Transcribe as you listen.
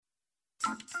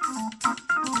What's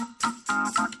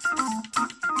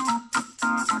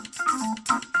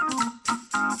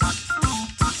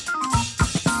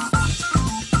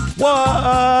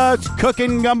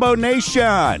cooking, Gumbo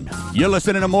Nation? You're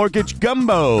listening to Mortgage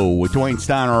Gumbo with Dwayne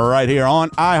Stein right here on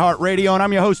iHeartRadio, and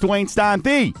I'm your host, Dwayne Stein,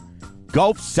 the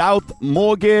Gulf South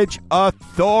Mortgage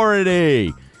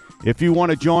Authority. If you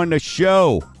want to join the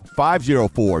show,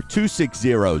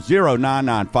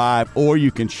 504-260-0995, or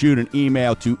you can shoot an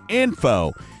email to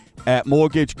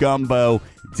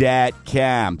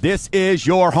info@mortgagegumbo.com. This is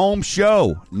your home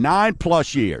show,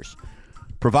 9+ years.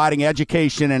 Providing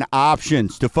education and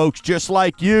options to folks just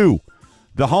like you,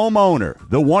 the homeowner,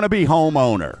 the wannabe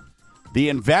homeowner, the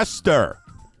investor.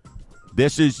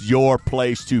 This is your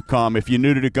place to come. If you're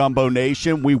new to the Gumbo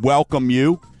Nation, we welcome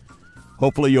you.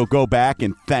 Hopefully you'll go back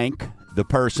and thank the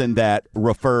person that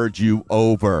referred you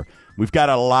over. We've got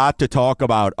a lot to talk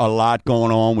about, a lot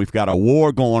going on. We've got a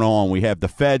war going on. We have the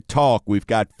Fed talk. We've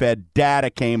got Fed data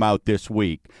came out this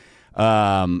week.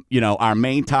 Our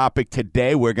main topic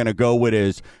today we're going to go with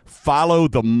is follow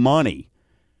the money.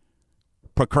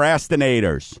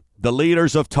 Procrastinators, the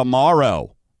leaders of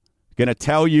tomorrow, going to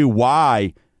tell you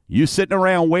why you sitting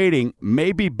around waiting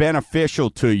may be beneficial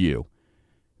to you.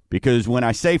 Because when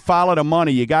I say follow the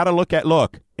money, you got to look,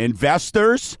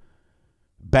 investors,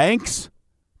 banks,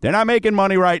 they're not making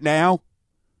money right now.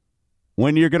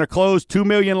 When you're going to close 2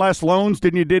 million less loans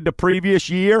than you did the previous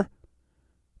year,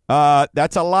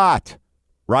 that's a lot,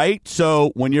 right?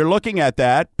 So when you're looking at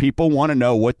that, people want to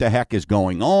know what the heck is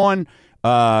going on.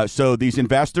 So these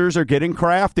investors are getting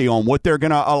crafty on what they're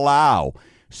going to allow.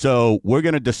 So we're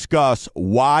going to discuss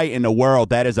why in the world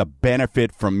that is a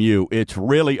benefit from you. It's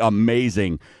really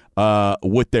amazing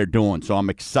what they're doing. So I'm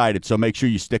excited. So make sure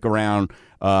you stick around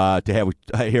to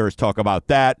hear us talk about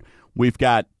that. We've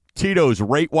got Tito's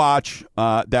Rate Watch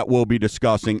that we'll be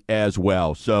discussing as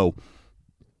well. So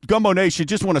Gumbo Nation,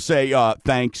 just want to say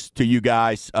thanks to you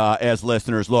guys as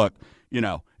listeners. Look,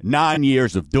 9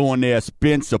 years of doing this,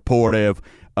 been supportive,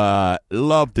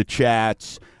 love the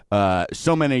chats.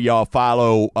 So many of y'all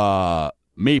follow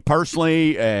me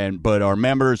personally, but are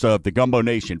members of the Gumbo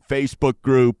Nation Facebook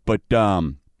group. But,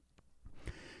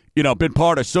 been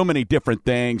part of so many different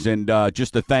things. And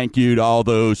just a thank you to all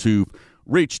those who've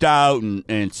reached out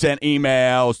and sent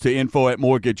emails to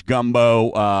info@Mortgage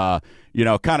Gumbo.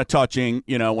 Kind of touching,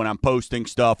 when I'm posting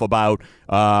stuff about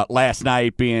last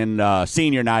night being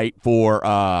senior night for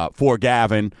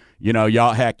Gavin.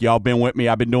 Y'all been with me.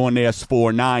 I've been doing this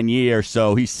for 9 years,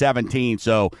 so he's 17.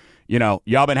 So,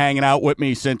 y'all been hanging out with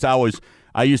me since I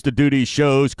used to do these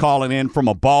shows, calling in from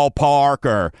a ballpark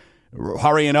or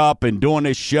hurrying up and doing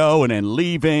this show and then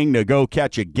leaving to go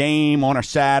catch a game on a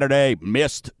Saturday.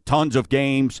 Missed tons of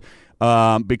games.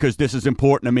 Because this is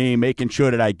important to me, making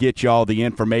sure that I get you all the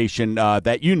information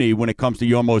that you need when it comes to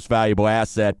your most valuable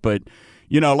asset. But,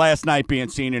 last night being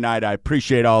senior night, I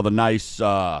appreciate all the nice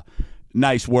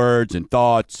words and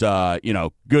thoughts.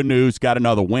 Good news, got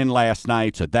another win last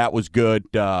night, so that was good.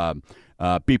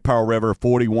 Beat Pearl River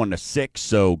 41-6,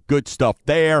 so good stuff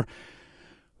there.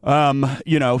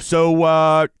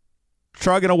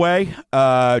 Trugging away,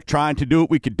 trying to do what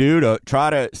we could do to try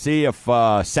to see if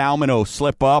Salmon will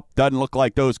slip up. Doesn't look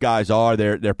like those guys are.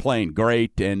 They're playing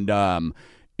great, and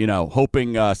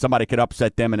hoping somebody could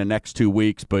upset them in the next 2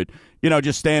 weeks. But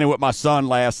just standing with my son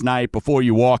last night before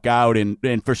you walk out, and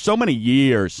for so many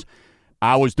years,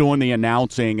 I was doing the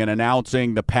announcing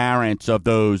the parents of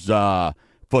those for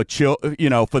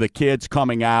the kids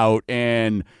coming out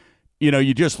and.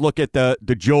 You just look at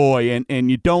the joy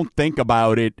and you don't think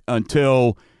about it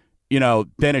until,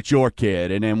 then it's your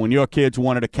kid. And then when your kid's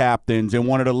one of the captains and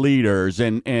one of the leaders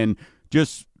and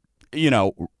just,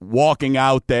 walking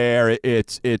out there,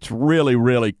 it's really,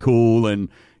 really cool. And,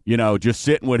 just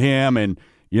sitting with him and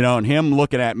him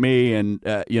looking at me and,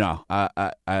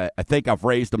 I think I've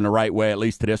raised him the right way, at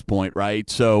least to this point, right?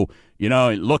 So,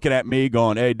 looking at me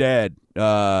going, hey, Dad,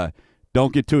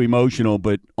 don't get too emotional,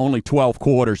 but only 12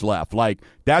 quarters left. Like,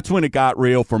 that's when it got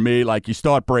real for me. Like, you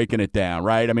start breaking it down,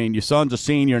 right? I mean, your son's a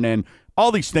senior, and then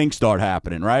all these things start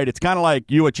happening, right? It's kind of like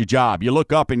you at your job. You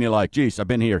look up, and you're like, geez, I've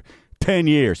been here 10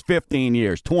 years, 15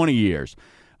 years, 20 years.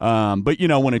 But,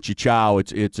 when it's your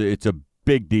child, it's a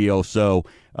big deal. So,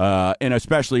 and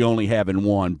especially only having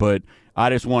one. But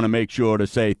I just want to make sure to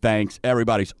say thanks.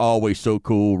 Everybody's always so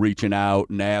cool, reaching out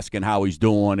and asking how he's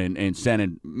doing and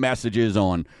sending messages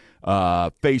on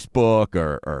Facebook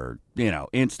or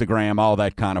Instagram, all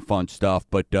that kind of fun stuff.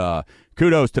 But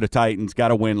kudos to the Titans. Got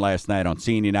a win last night on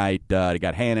senior night. They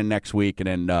got Hannon next week,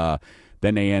 and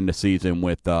then they end the season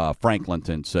with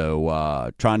Franklinton.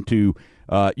 So trying to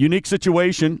unique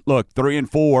situation. Look,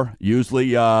 3-4,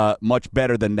 usually much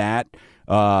better than that.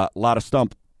 A lot of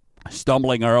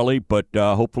stumbling early, but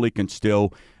hopefully can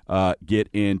still get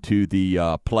into the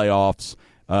playoffs.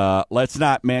 Let's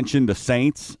not mention the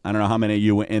Saints. I don't know how many of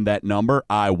you were in that number.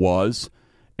 I was.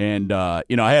 And, I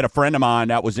had a friend of mine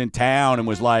that was in town and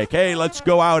was like, hey, let's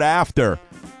go out after.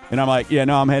 And I'm like, yeah,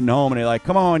 no, I'm heading home. And they're like,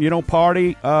 come on, you don't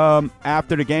party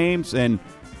after the games? And,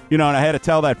 and I had to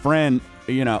tell that friend,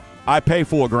 I pay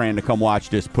 $4,000 to come watch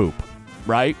this poop,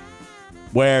 right?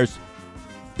 Whereas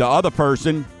the other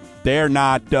person, they're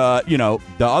not, the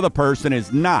other person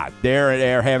is not.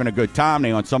 They're having a good time.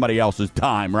 They're on somebody else's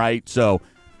time, right? So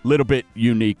a little bit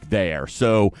unique there.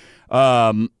 So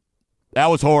that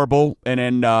was horrible. And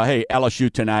then, hey, LSU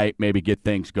tonight, maybe get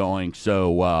things going.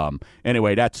 So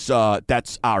anyway, that's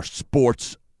our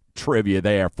sports trivia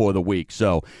there for the week.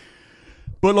 So,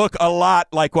 but look, a lot,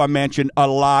 like I mentioned, a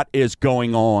lot is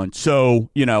going on. So,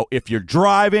 if you're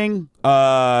driving,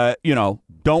 don't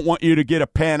want you to get a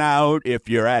pen out. If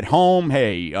you're at home,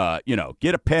 hey,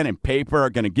 get a pen and paper.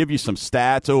 I'm going to give you some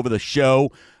stats over the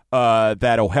show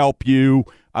that'll help you.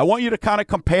 I want you to kind of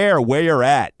compare where you're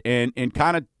at and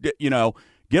kind of, get a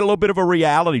little bit of a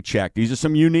reality check. These are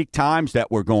some unique times that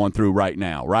we're going through right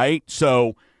now, right?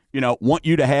 So, want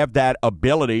you to have that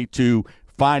ability to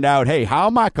find out, hey, how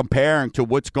am I comparing to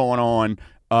what's going on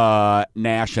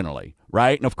nationally?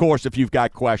 Right? And, of course, if you've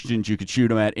got questions, you could shoot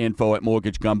them at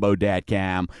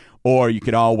info@mortgagegumbo.com, or you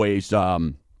could always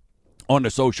on the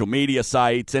social media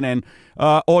sites, and then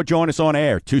or join us on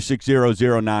air,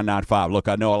 260-0995. Look,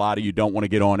 I know a lot of you don't want to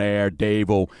get on air. Dave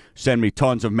will send me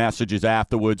tons of messages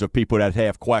afterwards of people that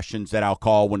have questions that I'll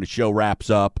call when the show wraps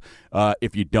up.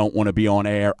 If you don't want to be on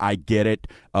air, I get it.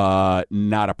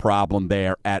 Not a problem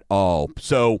there at all.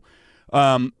 So,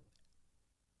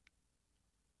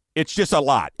 it's just a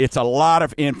lot. It's a lot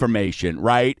of information,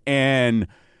 right? And,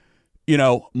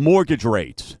 mortgage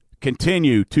rates,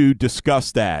 continue to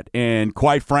discuss that. And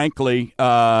quite frankly,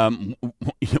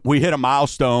 we hit a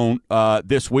milestone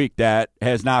this week that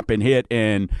has not been hit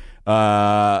in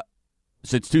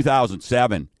since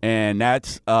 2007, and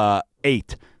that's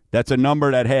 8. That's a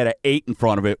number that had an 8 in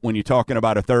front of it when you're talking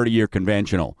about a 30-year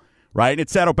conventional. Right? And it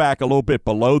settled back a little bit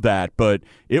below that, but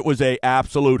it was a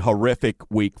absolute horrific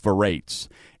week for rates.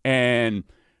 And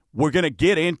we're going to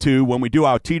get into, when we do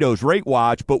our Tito's rate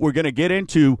watch, but we're going to get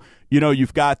into,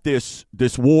 you've got this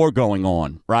war going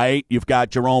on, right? You've got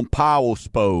Jerome Powell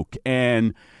spoke,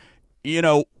 and,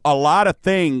 a lot of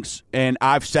things, and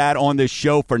I've sat on this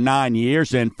show for 9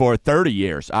 years, and for 30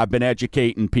 years, I've been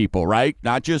educating people, right?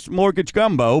 Not just Mortgage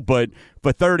Gumbo, but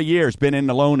for 30 years, been in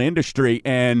the loan industry.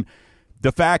 And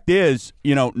the fact is,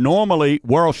 normally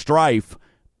world strife,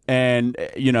 and,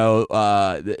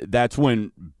 that's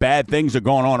when bad things are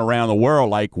going on around the world,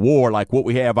 like war, like what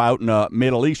we have out in the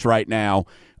Middle East right now,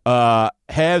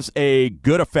 has a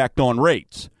good effect on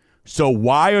rates. So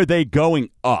why are they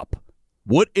going up?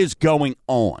 What is going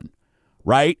on,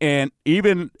 right? And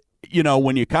even,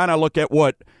 when you kind of look at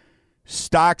what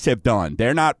stocks have done,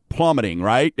 they're not plummeting,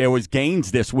 right? There was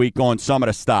gains this week on some of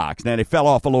the stocks. Now, they fell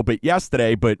off a little bit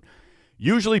yesterday, but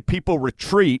usually people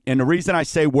retreat, and the reason I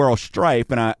say world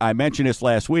strife, and I mentioned this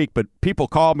last week, but people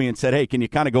called me and said, hey, can you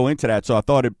kind of go into that? So I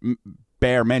thought it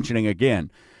bear mentioning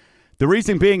again. The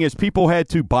reason being is people had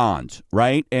to bonds,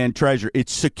 right, and treasury.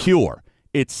 It's secure.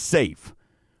 It's safe,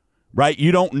 right?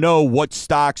 You don't know what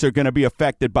stocks are going to be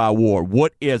affected by war,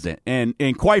 what isn't.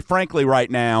 And quite frankly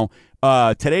right now,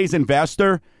 today's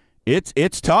investor,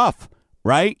 it's tough.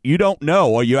 Right? You don't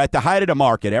know, or you're at the height of the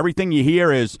market. Everything you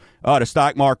hear is, the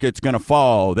stock market's going to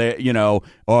fall,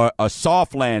 or a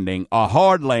soft landing, a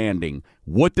hard landing.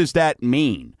 What does that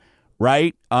mean?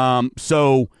 Right?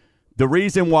 So the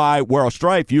reason why world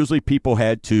strife, usually people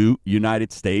head to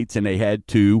United States and they head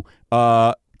to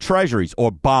treasuries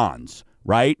or bonds.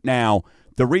 Right? Now,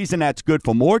 the reason that's good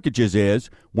for mortgages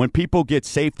is when people get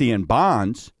safety in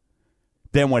bonds,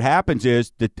 then what happens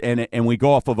is that, and we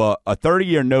go off of a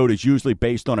 30-year note is usually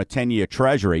based on a 10-year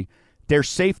treasury. There's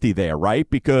safety there, right?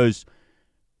 Because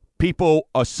people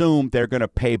assume they're going to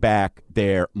pay back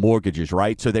their mortgages,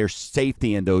 right? So there's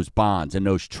safety in those bonds and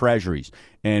those treasuries.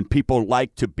 And people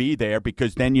like to be there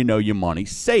because then your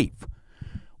money's safe.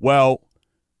 Well,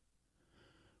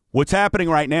 what's happening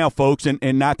right now, folks,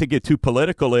 and not to get too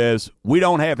political, is we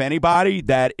don't have anybody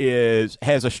that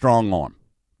has a strong arm,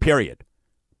 period.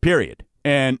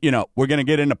 And, we're going to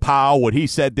get into Powell, what he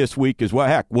said this week as well.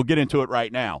 Heck, we'll get into it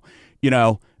right now.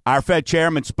 Our Fed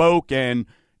chairman spoke, and,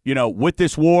 with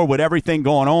this war, with everything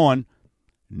going on,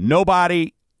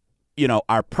 nobody,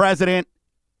 our president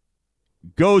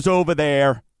goes over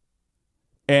there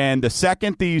And the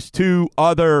second these two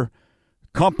other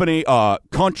country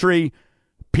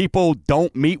people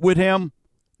don't meet with him,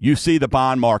 you see the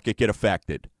bond market get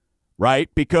affected, right?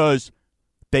 Because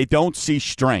they don't see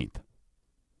strength.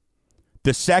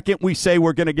 The second we say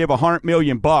we're going to give $100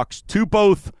 million to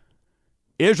both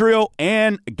Israel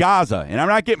and Gaza, and I'm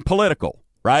not getting political,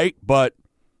 right? But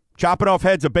chopping off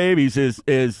heads of babies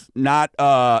is not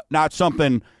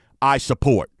something I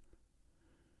support.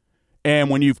 And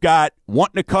when you've got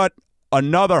wanting to cut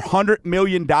another $100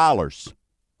 million,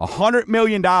 $100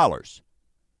 million,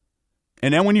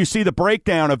 and then when you see the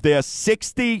breakdown of this,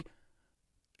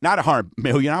 not $100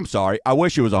 million, I'm sorry, I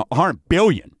wish it was $100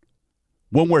 billion,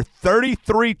 when we're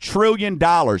 $33 trillion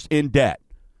in debt.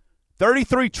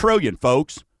 $33 trillion,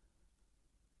 folks.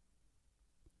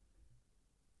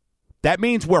 That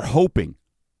means we're hoping.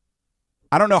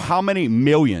 I don't know how many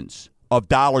millions of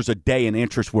dollars a day in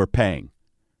interest we're paying.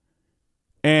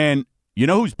 And you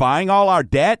know who's buying all our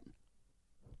debt?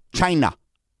 China.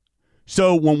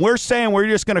 So when we're saying we're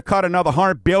just going to cut another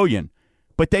 $100 billion,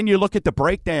 but then you look at the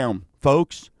breakdown,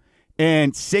 folks,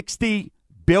 and $60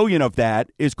 billion of that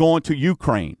is going to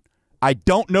Ukraine. I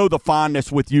don't know the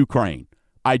fondness with Ukraine.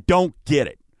 I don't get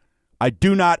it. I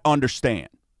do not understand.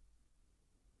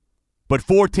 But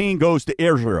 14 goes to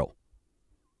Israel.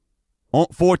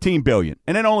 14 billion.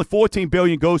 And then only 14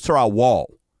 billion goes to our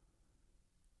wall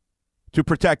to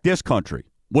protect this country,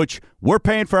 which we're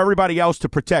paying for everybody else to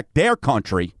protect their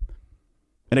country.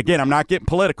 And again, I'm not getting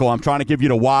political. I'm trying to give you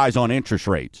the whys on interest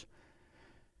rates.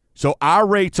 So our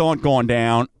rates aren't going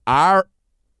down. Our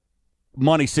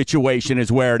money situation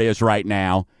is where it is right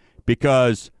now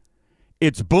because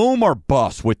it's boom or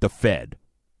bust with the Fed.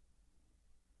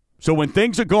 So when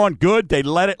things are going good, they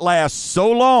let it last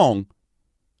so long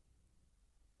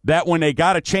that when they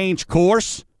got to change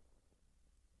course,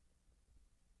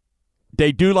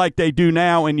 they do like they do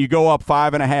now, and you go up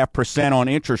 5.5% on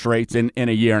interest rates in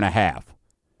a year and a half.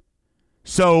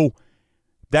 So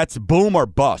that's boom or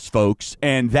bust, folks,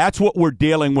 and that's what we're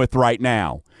dealing with right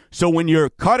now. So when you're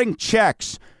cutting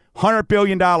checks, $100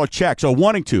 billion checks, or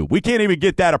wanting to, we can't even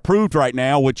get that approved right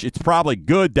now, which it's probably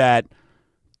good that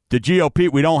the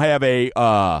GOP, we don't have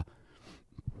right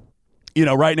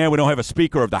now we don't have a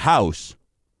Speaker of the House.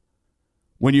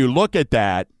 When you look at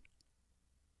that,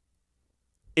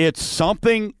 it's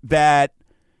something that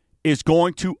is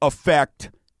going to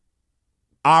affect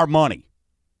our money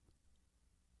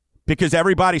because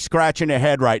everybody's scratching their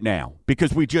head right now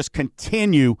because we just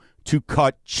continue to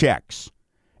cut checks,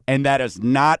 and that is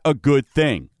not a good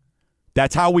thing.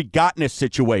 That's how we got in this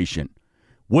situation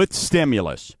with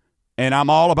stimulus, and I'm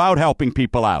all about helping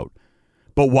people out.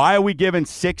 But why are we giving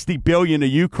 $60 billion to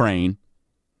Ukraine?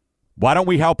 Why don't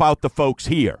we help out the folks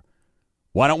here?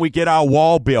 Why don't we get our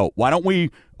wall built? Why don't we,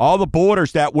 all the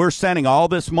borders that we're sending all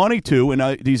this money to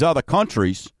in these other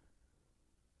countries,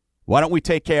 why don't we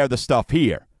take care of the stuff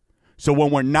here? So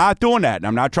when we're not doing that, and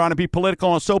I'm not trying to be political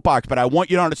on a soapbox, but I want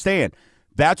you to understand,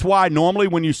 that's why normally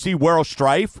when you see world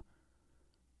strife,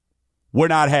 we're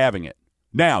not having it.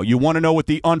 Now, you want to know what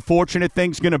the unfortunate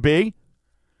thing's going to be?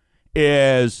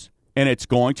 And it's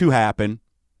going to happen,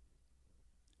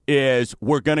 is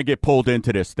we're going to get pulled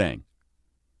into this thing.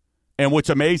 And what's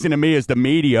amazing to me is the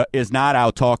media is not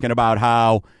out talking about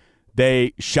how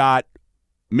they shot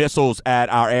missiles at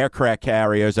our aircraft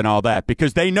carriers and all that,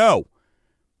 because they know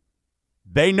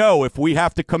if we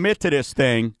have to commit to this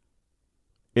thing,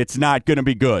 it's not going to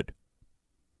be good.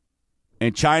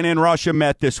 And China and Russia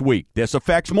met this week. This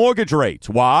affects mortgage rates.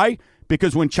 Why?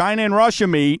 Because when China and Russia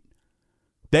meet,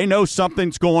 they know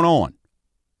something's going on.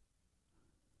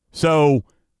 So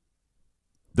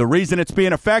the reason it's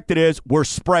being affected is we're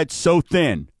spread so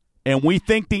thin. And we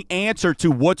think the answer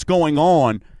to what's going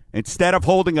on, instead of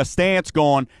holding a stance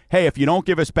going, hey, if you don't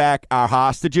give us back our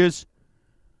hostages,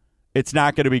 it's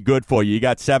not going to be good for you. You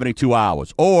got 72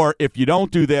 hours. Or if you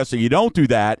don't do this or you don't do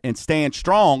that and stand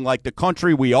strong like the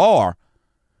country we are,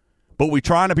 but we're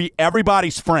trying to be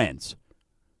everybody's friends.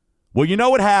 Well, you know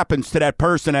what happens to that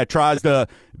person that tries to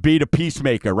be the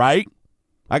peacemaker, right?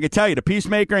 I can tell you, the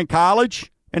peacemaker in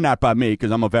college, and not by me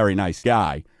because I'm a very nice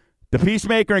guy, the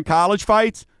peacemaker in college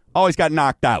fights always got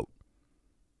knocked out.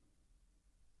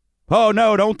 Oh,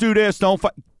 no, don't do this. Don't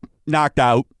fight. Knocked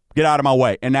out. Get out of my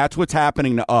way. And that's what's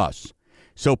happening to us.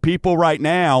 So people right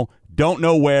now don't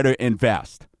know where to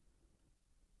invest.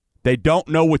 They don't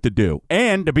know what to do.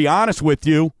 And to be honest with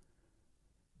you,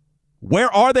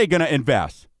 where are they going to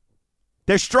invest?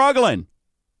 They're struggling.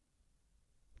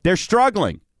 They're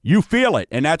struggling. You feel it,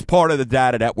 and that's part of the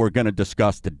data that we're going to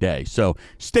discuss today. So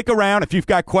stick around. If you've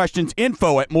got questions,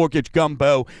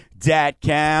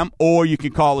 info@mortgagegumbo.com, or you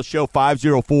can call the show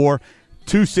 504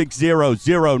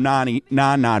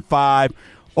 260-0995.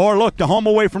 Or look, the home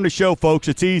away from the show, folks,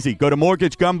 it's easy. Go to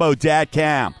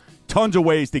mortgagegumbo.com. Tons of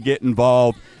ways to get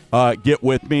involved. Get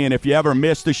with me. And if you ever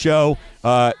miss the show,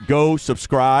 go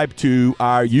subscribe to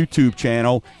our YouTube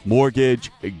channel, Mortgage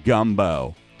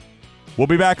Gumbo. We'll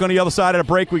be back on the other side of the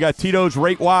break. We got Tito's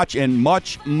Rate Watch and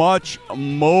much, much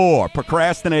more.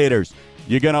 Procrastinators,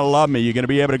 you're going to love me. You're going to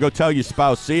be able to go tell your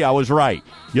spouse, see, I was right.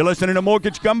 You're listening to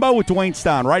Mortgage Gumbo with Dwayne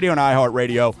Stein right here on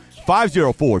iHeartRadio,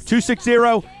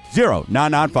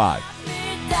 504-260-0995.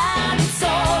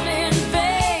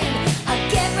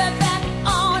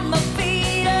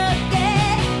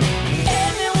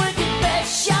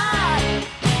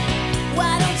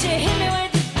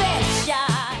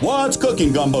 What's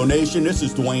cooking, Gumbo Nation? This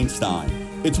is Dwayne Stein.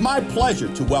 It's my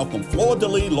pleasure to welcome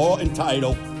Fleur-de-Lis Law and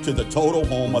Title to the Total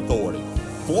Home Authority.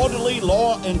 Fleur-de-Lis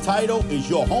Law and Title is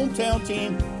your hometown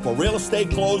team for real estate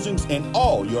closings and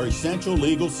all your essential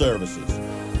legal services.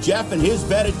 Jeff and his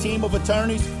vetted team of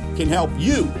attorneys can help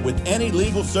you with any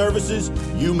legal services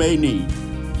you may need.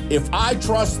 If I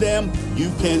trust them,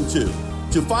 you can too.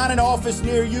 To find an office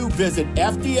near you, visit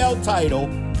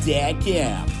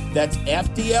FDLtitle.com. That's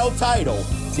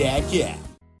FDLtitle.com.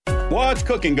 What's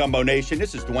cooking, Gumbo Nation?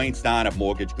 This is Dwayne Stein of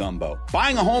Mortgage Gumbo.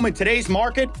 Buying a home in today's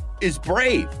market is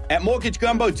brave. At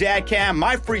MortgageGumbo.com,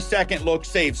 my free second look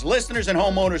saves listeners and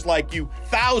homeowners like you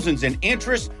thousands in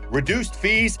interest, reduced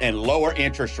fees, and lower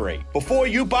interest rate. Before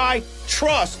you buy,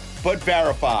 trust but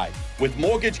verify with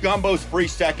Mortgage Gumbo's free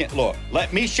second look.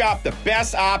 Let me shop the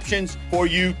best options for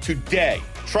you today.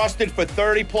 Trusted for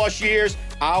 30 plus years,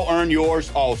 I'll earn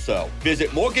yours also.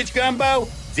 Visit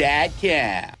MortgageGumbo.com.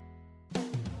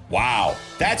 Wow,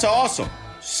 that's awesome.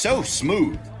 So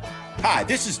smooth. Hi,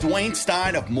 this is Dwayne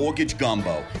Stein of Mortgage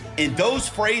Gumbo, and those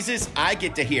phrases I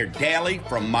get to hear daily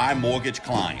from my mortgage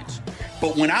clients.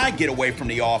 But when I get away from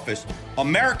the office,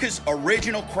 America's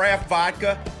original craft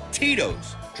vodka,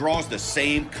 Tito's, draws the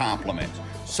same compliments.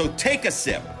 So take a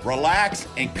sip, relax,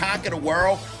 and conquer the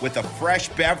world with a fresh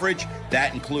beverage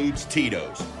that includes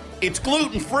Tito's. It's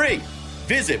gluten-free.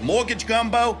 Visit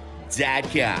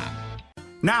MortgageGumbo.com.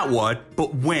 Not what,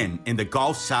 but when in the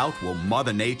Gulf South will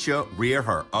Mother Nature rear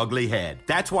her ugly head.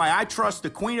 That's why I trust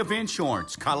the Queen of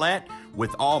Insurance, Colette,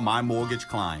 with all my mortgage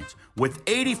clients. With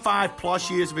 85 plus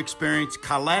years of experience,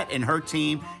 Colette and her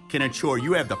team can ensure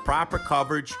you have the proper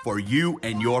coverage for you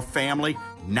and your family,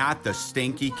 not the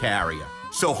stinky carrier.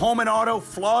 So home and auto,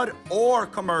 flood, or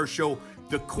commercial,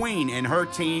 the Queen and her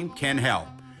team can help.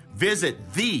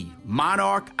 Visit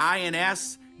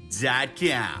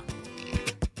themonarchins.com.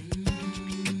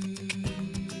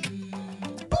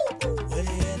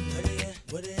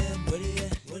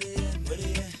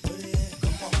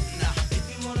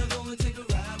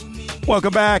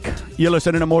 Welcome back. You're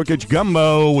listening to Mortgage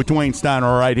Gumbo with Dwayne Stein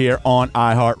right here on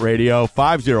iHeartRadio,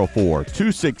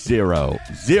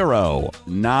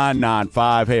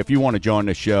 504-260-0995. Hey, if you want to join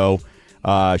the show,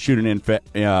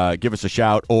 give us a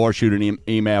shout or shoot an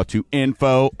email to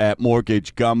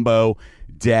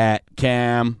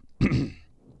info@mortgagegumbo.com.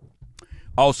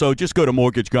 Also, just go to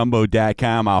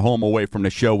mortgagegumbo.com, our home away from the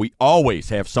show. We always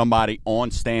have somebody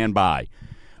on standby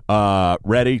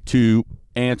ready to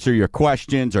answer your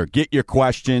questions or get your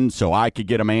questions so I could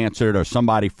get them answered, or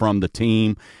somebody from the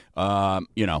team.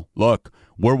 Look,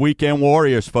 we're weekend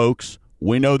warriors, folks.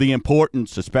 We know the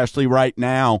importance, especially right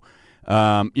now.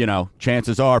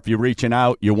 Chances are if you're reaching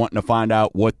out, you're wanting to find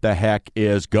out what the heck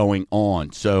is going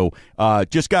on. So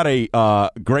just got a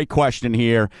great question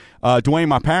here. Dwayne,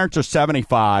 my parents are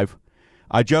 75.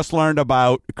 I just learned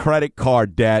about credit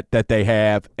card debt that they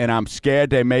have, and I'm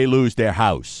scared they may lose their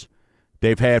house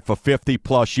they've had for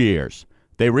 50-plus years.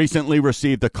 They recently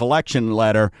received a collection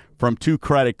letter from 2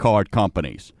 credit card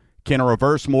companies. Can a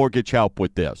reverse mortgage help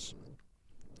with this?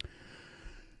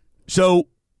 So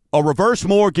a reverse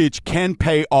mortgage can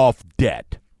pay off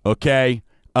debt, okay?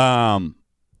 So,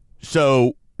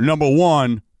 number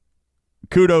one,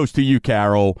 kudos to you,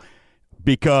 Carol,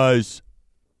 because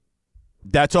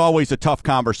that's always a tough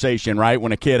conversation, right,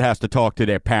 when a kid has to talk to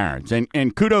their parents.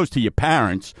 And kudos to your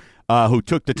parents who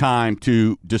took the time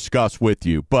to discuss with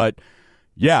you. But,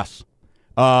 yes,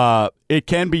 it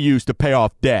can be used to pay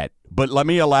off debt. But let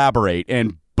me elaborate.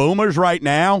 And boomers right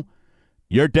now,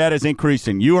 your debt is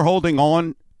increasing. You are holding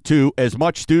on to as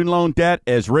much student loan debt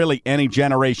as really any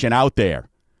generation out there,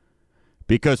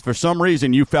 because for some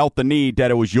reason you felt the need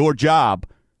that it was your job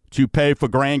to pay for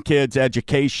grandkids'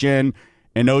 education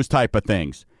and those type of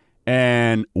things.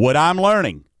 And what I'm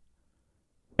learning,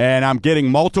 and I'm getting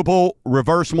multiple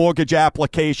reverse mortgage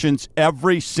applications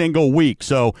every single week.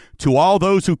 So to all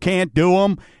those who can't do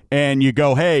them, and you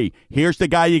go, hey, here's the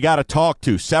guy you got to talk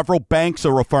to. Several banks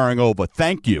are referring over.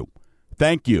 Thank you,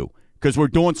 because we're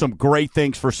doing some great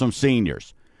things for some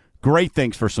seniors.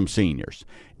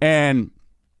 And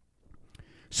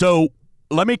so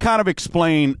let me kind of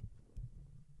explain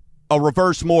a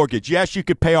reverse mortgage. Yes, you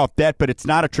could pay off debt, but it's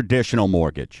not a traditional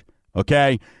mortgage,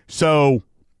 okay? So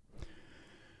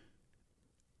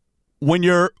when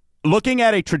you're looking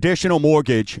at a traditional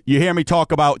mortgage, you hear me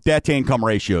talk about debt-to-income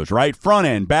ratios, right? Front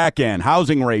end, back end,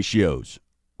 housing ratios,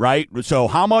 right? So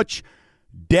how much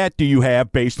debt do you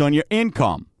have based on your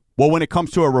income? Well, when it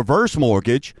comes to a reverse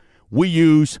mortgage, we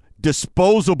use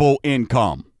disposable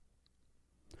income.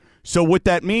 So what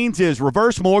that means is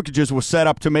reverse mortgages were set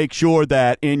up to make sure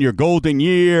that in your golden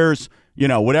years,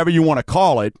 whatever you want to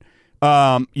call it,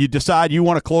 you decide you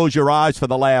want to close your eyes for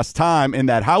the last time in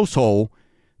that household,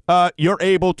 you're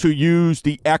able to use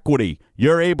the equity.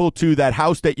 You're able to, that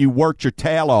house that you worked your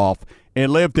tail off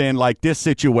and lived in, like this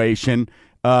situation,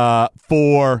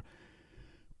 for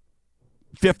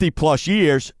 50 plus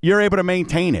years, you're able to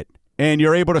maintain it and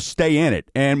you're able to stay in it.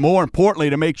 And more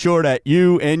importantly, to make sure that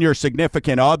you and your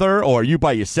significant other, or you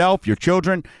by yourself, your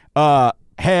children,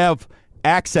 have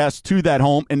access to that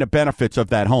home and the benefits of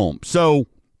that home. So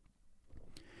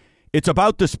it's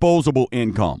about disposable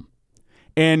income.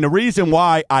 And the reason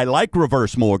why I like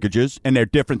reverse mortgages, and they're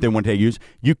different than what they use,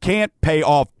 you can't pay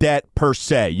off debt per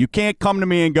se. You can't come to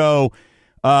me and go,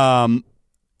 my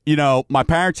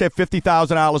parents have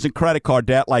 $50,000 in credit card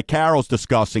debt like Carol's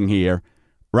discussing here,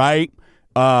 right?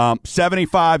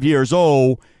 75 years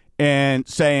old, and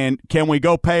saying, can we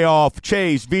go pay off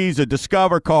Chase, Visa,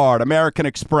 Discover Card, American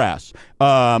Express,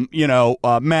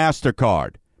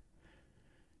 MasterCard?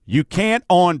 You can't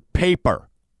on paper.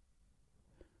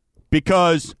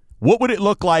 Because what would it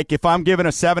look like if I'm giving a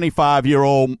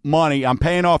 75-year-old money, I'm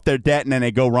paying off their debt, and then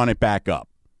they go run it back up?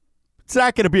 It's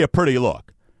not going to be a pretty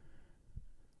look.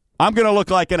 I'm going to look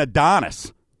like an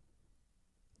Adonis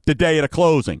the day of the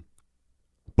closing.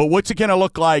 But what's it going to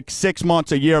look like 6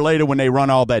 months, a year later when they run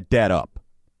all that debt up?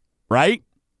 Right?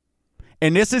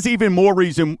 And this is even more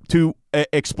reason to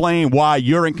explain why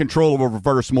you're in control of a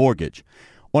reverse mortgage.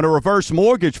 On a reverse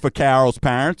mortgage for Carol's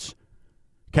parents,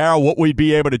 Carol, what we'd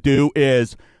be able to do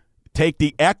is take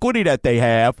the equity that they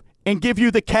have and give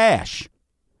you the cash,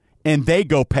 and they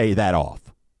go pay that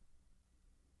off.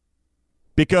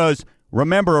 Because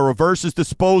remember, a reverse is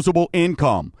disposable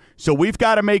income. So we've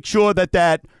got to make sure that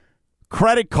that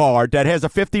credit card that has a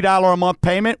 $50 a month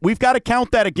payment, we've got to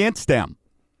count that against them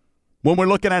when we're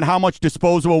looking at how much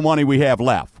disposable money we have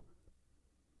left.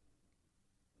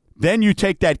 Then you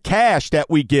take that cash that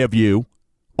we give you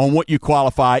on what you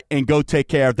qualify and go take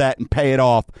care of that and pay it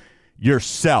off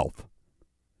yourself.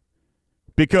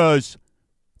 Because,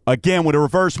 again, with a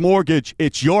reverse mortgage,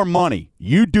 it's your money.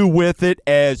 You do with it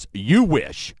as you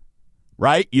wish,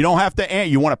 right? You don't have to,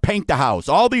 you want to paint the house.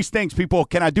 All these things, people,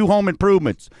 can I do home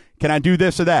improvements? Can I do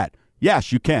this or that?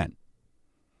 Yes, you can.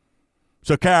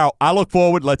 So, Carol, I look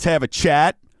forward. Let's have a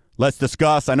chat. Let's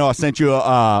discuss. I know I sent you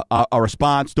a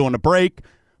response during the break.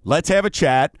 Let's have a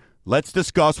chat. Let's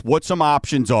discuss what some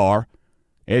options are.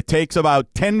 It takes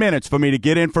about 10 minutes for me to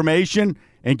get information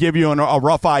and give you a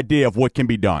rough idea of what can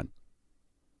be done.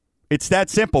 It's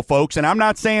that simple, folks, and I'm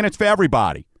not saying it's for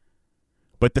everybody.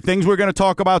 But the things we're going to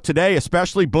talk about today,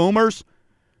 especially boomers,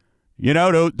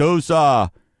 those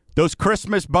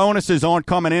Christmas bonuses aren't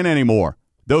coming in anymore.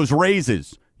 Those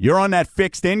raises, you're on that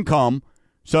fixed income,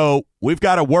 so we've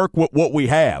got to work with what we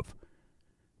have.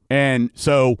 And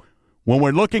so when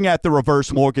we're looking at the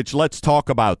reverse mortgage, let's talk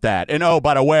about that. And, oh,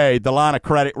 by the way, the line of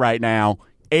credit right now,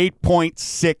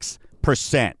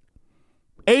 8.6%.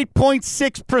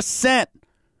 8.6%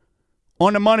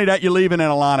 on the money that you're leaving in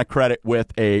a line of credit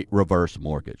with a reverse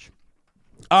mortgage.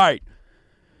 All right.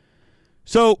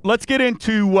 So let's get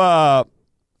into,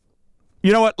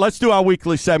 you know what? Let's do our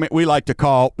weekly segment we like to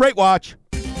call Rate Watch.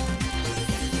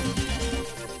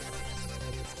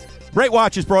 Rate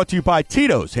Watch is brought to you by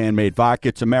Tito's Handmade Vodka.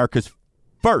 It's America's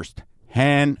first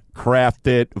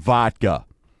handcrafted vodka.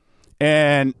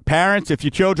 And parents, if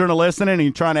your children are listening and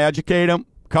you're trying to educate them,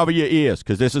 cover your ears,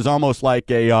 because this is almost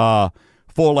like a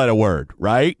four-letter word,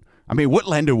 right? I mean, what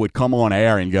lender would come on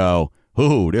air and go,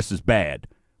 ooh, this is bad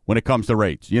when it comes to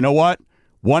rates? You know what?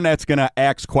 One that's going to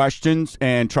ask questions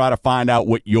and try to find out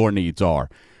what your needs are.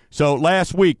 So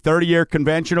last week, 30-year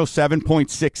conventional,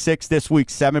 7.66. This week,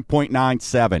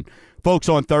 7.97. Folks,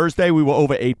 on Thursday, we were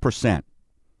over 8%.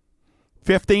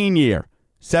 15-year,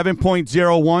 7.01,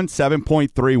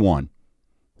 7.31.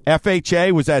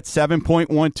 FHA was at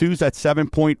 7.12, that's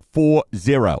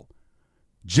 7.40.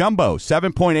 Jumbo,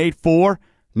 7.84,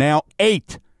 now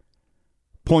 8.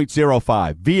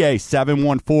 0.05, VA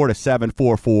 714 to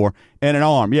 744, and an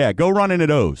ARM, go run into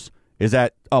those, is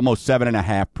at almost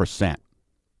 7.5%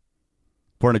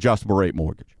 for an adjustable rate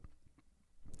mortgage.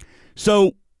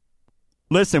 So,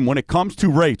 listen, when it comes to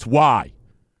rates, why?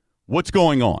 What's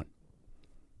going on?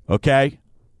 Okay?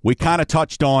 We kind of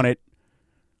touched on it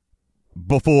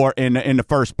before in the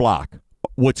first block,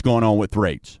 what's going on with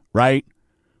rates, right?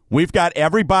 We've got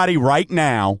everybody right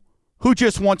now who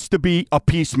just wants to be a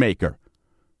peacemaker.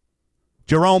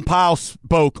 Jerome Powell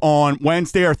spoke on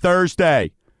Wednesday or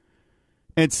Thursday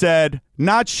and said,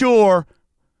 not sure,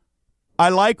 I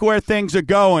like where things are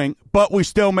going, but we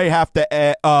still may have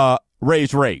to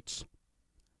raise rates.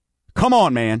 Come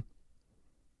on, man.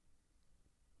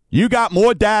 You got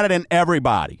more data than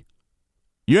everybody.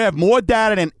 You have more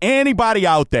data than anybody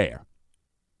out there.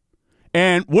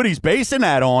 And what he's basing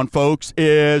that on, folks,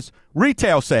 is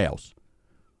retail sales.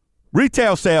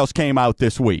 Retail sales came out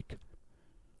this week,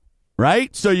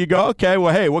 right? So you go, okay,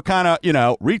 well, hey, what kind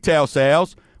of, retail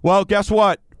sales? Well, guess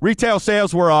what? Retail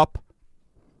sales were up.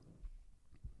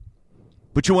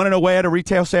 But you want to know where the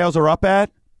retail sales are up at?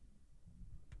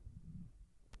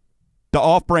 The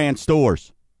off-brand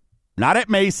stores. Not at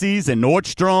Macy's and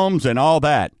Nordstrom's and all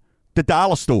that. The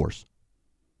dollar stores.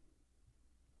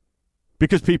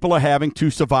 Because people are having to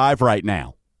survive right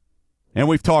now. And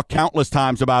we've talked countless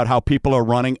times about how people are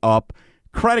running up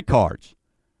credit cards.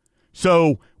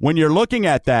 So when you're looking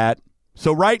at that,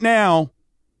 so right now,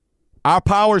 our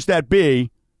powers that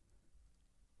be,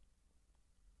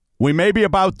 we've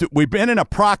been in a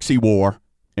proxy war.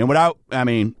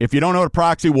 And if you don't know what a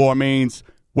proxy war means,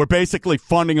 we're basically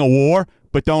funding a war,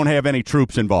 but don't have any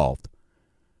troops involved.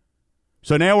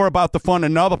 So now we're about to fund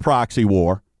another proxy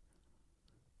war.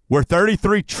 We're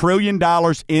 $33 trillion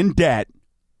in debt.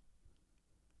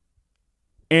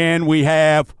 And we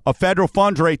have a federal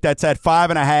funds rate that's at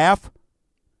 5.5%.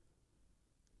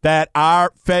 That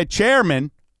our Fed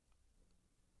chairman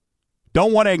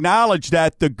don't want to acknowledge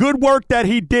that the good work that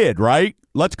he did, right?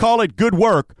 Let's call it good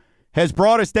work, has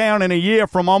brought us down in a year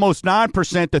from almost 9%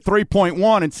 to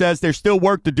 3.1% and says there's still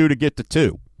work to do to get to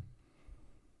 2%.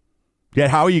 Yet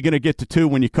how are you going to get to 2%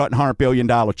 when you're cutting $100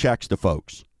 billion checks to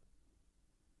folks?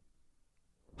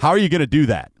 How are you going to do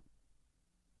that?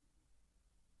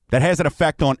 That has an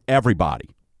effect on everybody.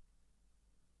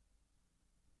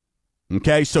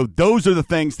 Okay, so those are the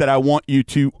things that I want you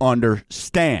to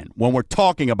understand when we're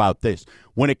talking about this.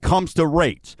 When it comes to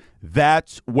rates,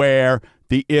 that's where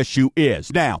the issue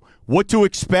is. Now, what to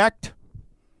expect?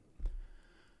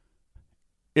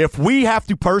 If we have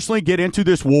to personally get into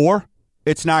this war,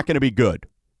 it's not going to be good.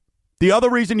 The other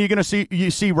reason you're going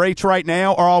to see rates right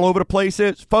now are all over the place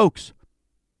is, folks,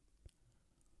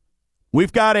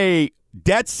 we've got a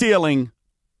debt ceiling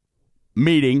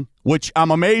meeting, which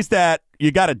I'm amazed that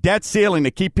you got a debt ceiling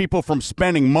to keep people from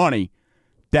spending money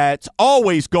that's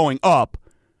always going up,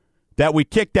 that we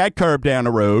kicked that curb down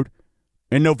the road.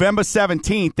 And November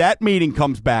 17th, that meeting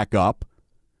comes back up.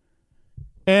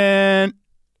 And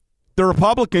the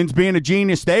Republicans, being a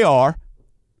genius they are,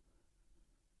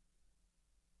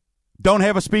 don't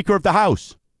have a Speaker of the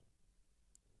House.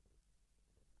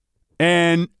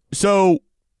 And so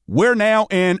we're now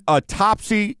in a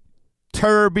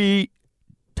topsy-turvy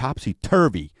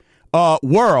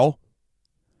whirl.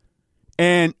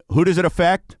 And who does it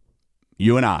affect?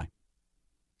 You and I.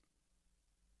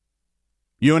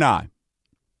 You and I.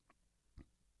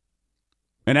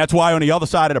 And that's why on the other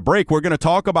side of the break, we're going to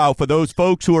talk about, for those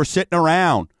folks who are sitting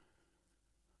around,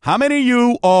 how many of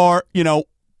you are,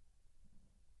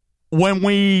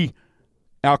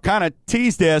 I'll kind of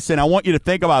tease this, and I want you to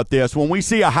think about this. When we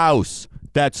see a house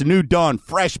that's new done,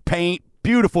 fresh paint,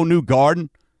 beautiful new garden,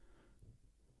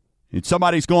 and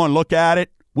somebody's going to look at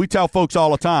it, we tell folks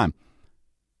all the time,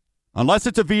 unless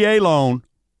it's a VA loan,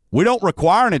 we don't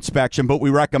require an inspection, but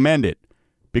we recommend it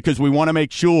because we want to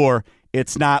make sure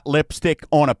it's not lipstick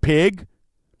on a pig.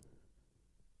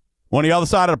 On the other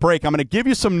side of the break, I'm going to give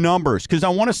you some numbers because I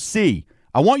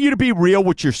want you to be real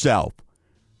with yourself.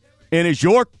 And is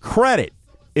your credit,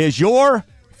 is your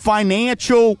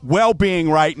financial well-being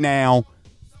right now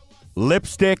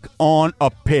lipstick on a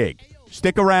pig?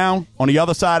 Stick around. On the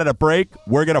other side of the break,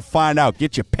 we're going to find out.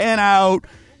 Get your pen out.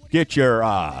 Get your,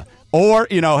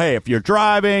 hey, if you're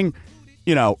driving,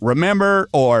 remember,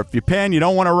 or if your pen, you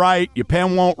don't want to write, your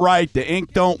pen won't write, the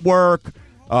ink don't work,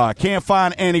 can't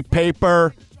find any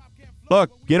paper.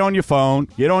 Look, get on your phone,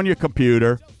 get on your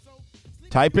computer,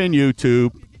 type in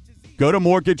YouTube, go to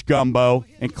Mortgage Gumbo,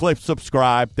 and click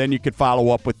subscribe. Then you can follow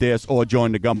up with this or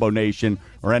join the Gumbo Nation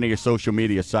or any of your social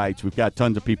media sites. We've got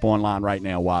tons of people online right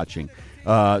now watching.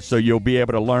 So you'll be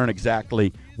able to learn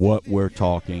exactly what we're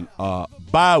talking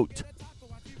about.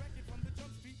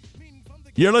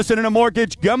 You're listening to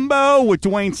Mortgage Gumbo with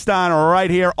Dwayne Stein right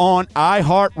here on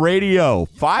iHeartRadio.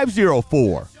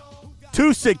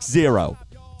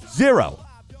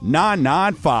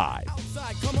 504-260-0995.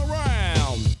 Come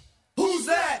around. Who's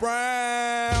that?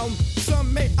 Brown.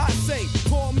 Some may I say,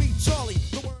 call me Charlie.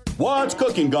 What's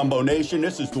cooking, Gumbo Nation?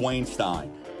 This is Dwayne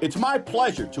Stein. It's my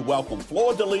pleasure to welcome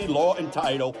Fleur-de-Lis Law and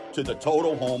Title to the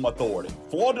Total Home Authority.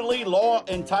 Fleur-de-Lis Law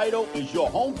and Title is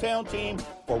your hometown team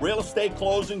for real estate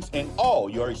closings and all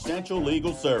your essential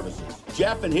legal services.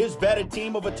 Jeff and his vetted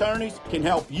team of attorneys can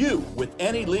help you with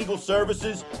any legal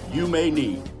services you may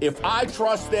need. If I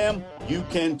trust them, you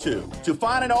can too. To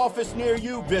find an office near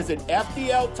you, visit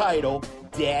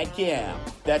FDLTitle.com.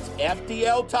 That's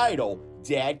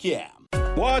FDLTitle.com.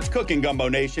 What's cooking, Gumbo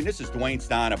Nation? This is Dwayne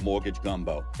Stein of Mortgage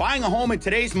Gumbo. Buying a home in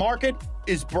today's market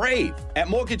is brave. At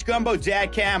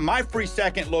MortgageGumbo.com, my free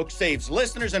second look saves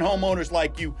listeners and homeowners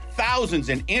like you thousands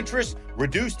in interest,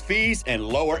 reduced fees, and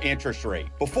lower interest rate.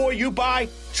 Before you buy,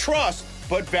 trust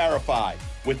but verify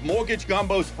with Mortgage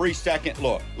Gumbo's free second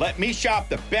look. Let me shop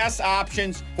the best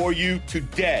options for you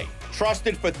today.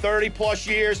 Trusted for 30 plus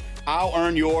years, I'll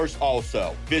earn yours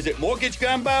also. Visit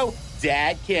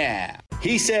MortgageGumbo.com.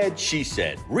 He said, she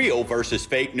said, real versus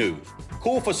fake news.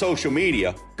 Cool for social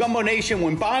media. Gumbo Nation,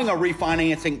 when buying or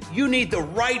refinancing, you need the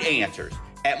right answers.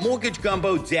 At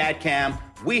MortgageGumbo.com,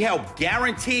 we help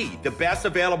guarantee the best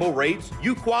available rates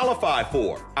you qualify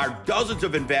for. Our dozens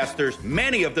of investors,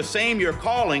 many of the same you're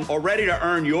calling, are ready to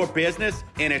earn your business,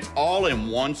 and it's all in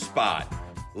one spot.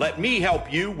 Let me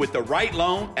help you with the right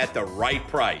loan at the right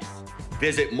price.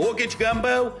 Visit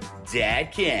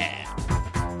MortgageGumbo.com.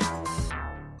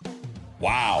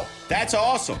 Wow, that's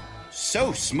awesome.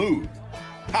 So smooth.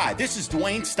 Hi, this is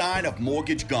Dwayne Stein of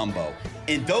Mortgage Gumbo,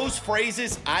 and those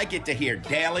phrases I get to hear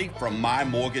daily from my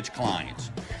mortgage clients.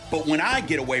 But when I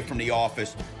get away from the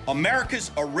office,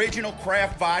 America's original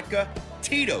craft vodka,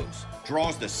 Tito's,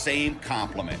 draws the same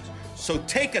compliments. So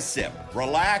take a sip,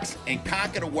 relax, and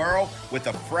conquer the world with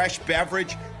a fresh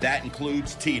beverage that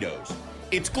includes Tito's.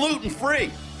 It's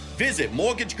gluten-free. Visit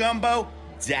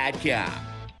MortgageGumbo.com.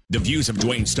 The views of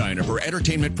Dwayne Stein are for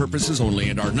entertainment purposes only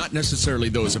and are not necessarily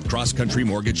those of CrossCountry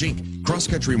Mortgage, Inc.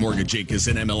 CrossCountry Mortgage, Inc. is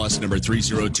NMLS number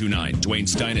 3029. Dwayne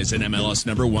Stein is NMLS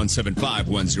number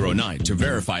 175109. To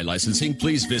verify licensing,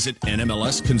 please visit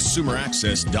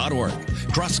NMLSconsumeraccess.org.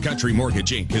 CrossCountry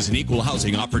Mortgage, Inc. is an equal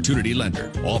housing opportunity lender.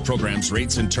 All programs,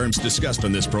 rates, and terms discussed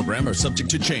on this program are subject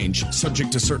to change,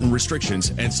 subject to certain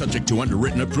restrictions, and subject to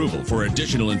underwritten approval. For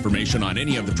additional information on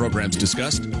any of the programs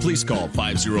discussed, please call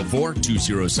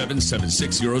 504-207-7607.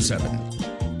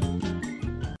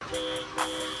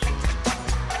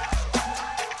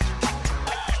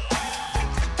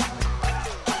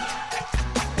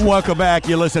 Welcome back.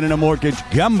 You're listening to Mortgage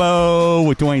Gumbo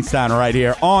with Dwayne Stein right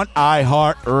here on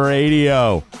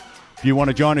iHeartRadio. If you want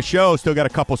to join the show, still got a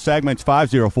couple segments,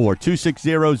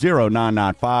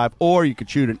 504-260-0995, or you can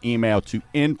shoot an email to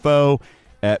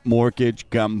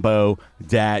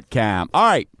info@mortgagegumbo.com. All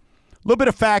right. A little bit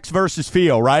of facts versus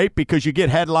feel, right? Because you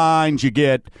get headlines, you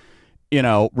get,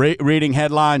 reading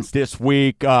headlines this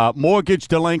week. Mortgage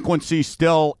delinquency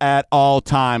still at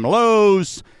all-time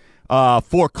lows.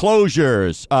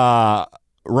 Foreclosures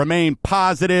remain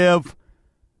positive.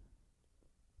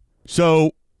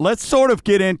 So let's sort of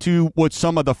get into what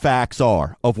some of the facts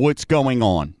are of what's going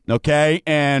on, okay?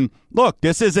 And look,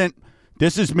 this is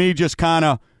me just kind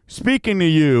of speaking to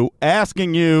you,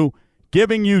 asking you,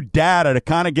 giving you data to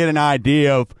kind of get an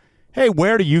idea of, hey,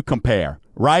 where do you compare,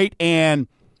 right? And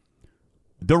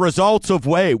the results of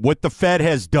what the Fed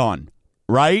has done,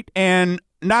 right? And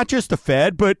not just the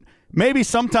Fed, but maybe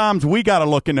sometimes we got to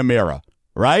look in the mirror,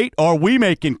 right? Are we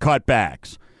making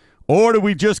cutbacks? Or do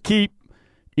we just keep,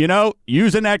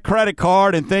 using that credit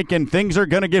card and thinking things are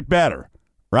going to get better,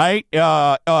 right?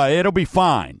 It'll be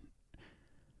fine.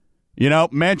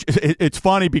 It's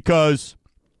funny because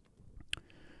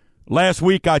last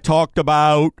week I talked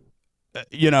about,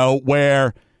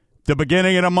 where the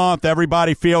beginning of the month,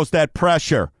 everybody feels that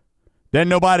pressure. Then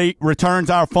nobody returns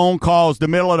our phone calls the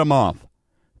middle of the month.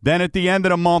 Then at the end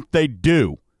of the month, they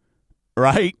do,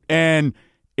 right? And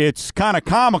it's kind of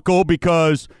comical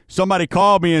because somebody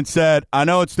called me and said, I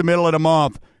know it's the middle of the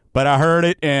month, but I heard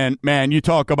it, and, man, you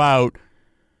talk about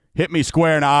hit me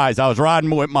square in the eyes. I was riding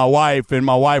with my wife, and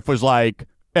my wife was like,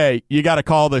 hey, you got to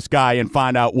call this guy and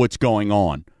find out what's going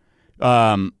on.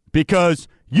 Because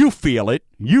you feel it.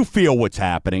 You feel what's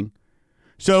happening.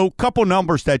 So a couple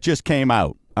numbers that just came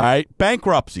out, all right?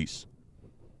 Bankruptcies.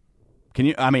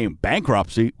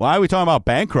 Bankruptcy? Why are we talking about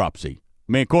bankruptcy?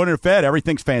 According to the Fed,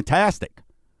 everything's fantastic.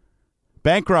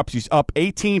 Bankruptcies up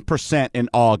 18% in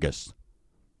August.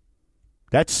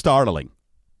 That's startling.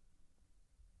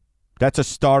 That's a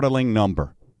startling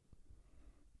number.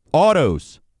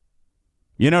 Autos.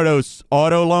 You know those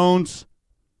auto loans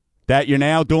that you're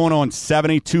now doing on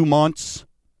 72 months?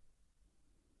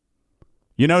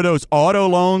 You know those auto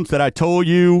loans that I told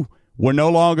you were no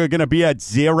longer going to be at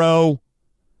 0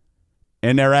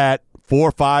 and they're at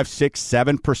 4, 5, 6,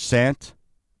 7%?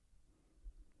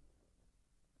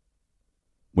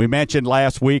 We mentioned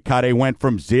last week how they went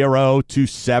from 0 to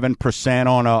 7%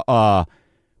 on a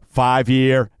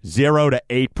 5-year, 0 to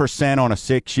 8% on a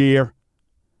 6-year.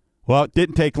 Well, it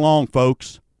didn't take long,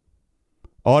 folks.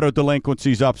 Auto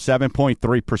delinquencies up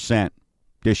 7.3%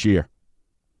 this year.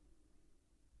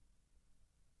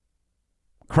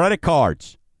 Credit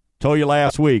cards, told you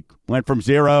last week, went from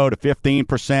 0 to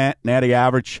 15%. Now the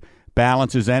average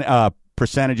balance is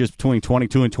percentages between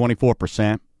 22 and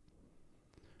 24%.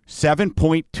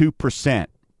 7.2%.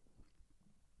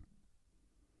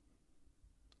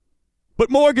 But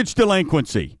mortgage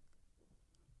delinquency,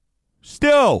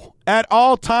 still at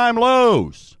all-time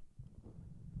lows.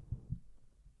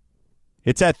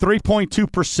 It's at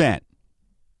 3.2%.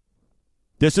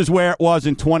 This is where it was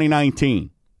in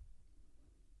 2019.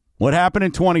 What happened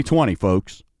in 2020,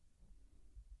 folks?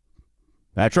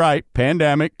 That's right,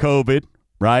 pandemic, COVID,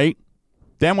 right?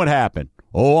 Then what happened?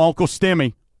 Oh, Uncle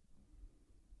Stimmy.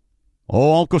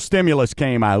 Oh, Uncle Stimulus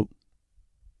came out.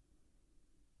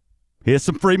 Here's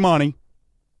some free money.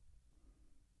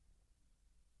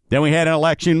 Then we had an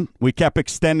election. We kept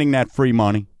extending that free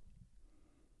money.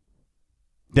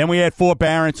 Then we had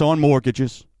forbearance on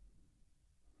mortgages.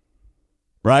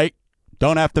 Right?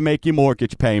 Don't have to make your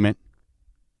mortgage payment.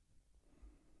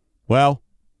 Well,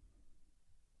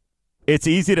 it's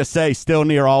easy to say still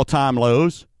near all-time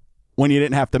lows when you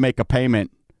didn't have to make a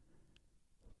payment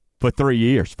for 3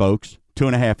 years, folks.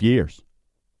 2.5 years.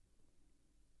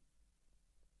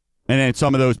 And then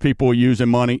some of those people were using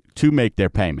money to make their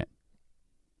payment.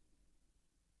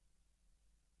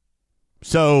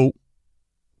 So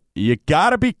you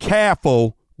got to be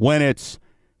careful when it's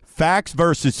facts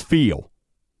versus feel.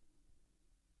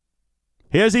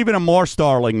 Here's even a more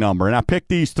startling number, and I picked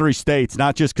these 3 states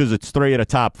not just because it's 3 of the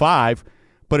top 5,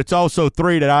 but it's also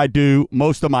 3 that I do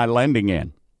most of my lending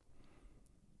in.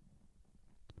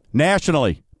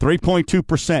 Nationally,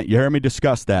 3.2%. You heard me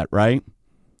discuss that, right?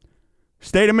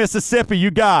 State of Mississippi,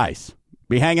 you guys,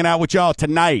 be hanging out with y'all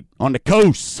tonight on the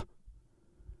coast.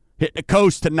 Hit the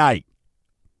coast tonight.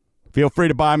 Feel free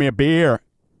to buy me a beer.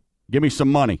 Give me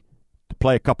some money to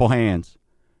play a couple hands.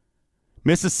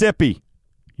 Mississippi,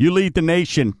 you lead the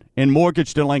nation in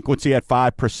mortgage delinquency at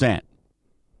 5%.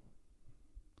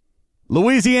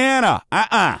 Louisiana,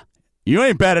 you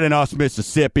ain't better than us,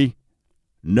 Mississippi.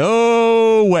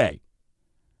 No way.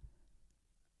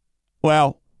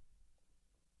 Well,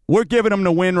 we're giving them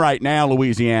the win right now,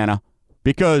 Louisiana,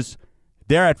 because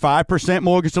they're at 5%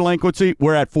 mortgage delinquency.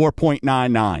 We're at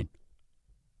 4.99.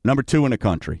 Number 2 in the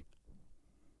country.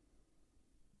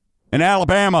 In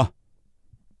Alabama,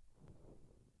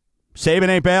 Saban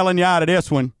ain't bailing you out of this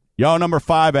one. Y'all number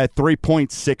 5 at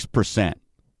 3.6%.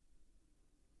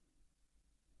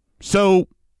 So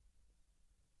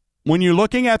when you're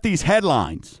looking at these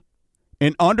headlines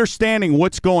and understanding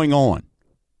what's going on,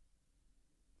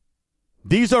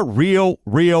 these are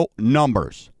real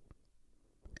numbers.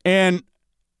 And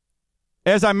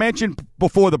as I mentioned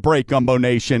before the break, Gumbo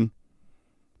Nation,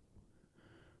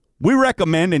 we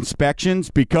recommend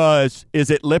inspections because is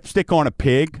it lipstick on a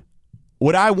pig?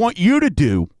 What I want you to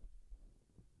do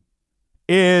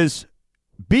is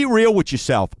be real with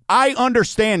yourself. I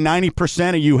understand 90%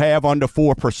 of you have under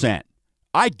 4%.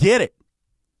 I get it.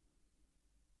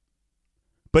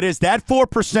 But is that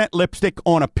 4% lipstick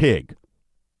on a pig?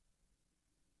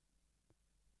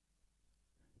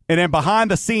 And then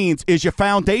behind the scenes, is your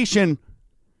foundation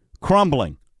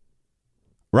crumbling?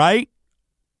 Right?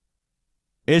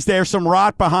 Is there some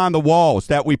rot behind the walls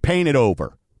that we painted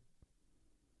over?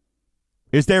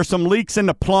 Is there some leaks in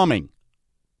the plumbing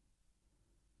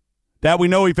that we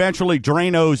know eventually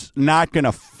Drano's not going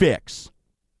to fix?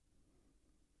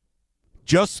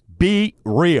 Just be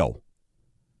real.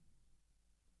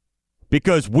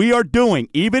 Because we are doing,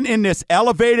 even in this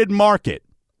elevated market,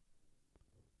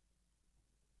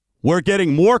 we're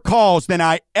getting more calls than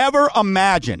I ever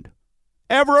imagined.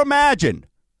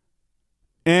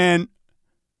 And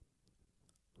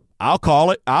I'll call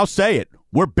it, I'll say it.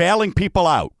 We're bailing people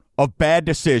out of bad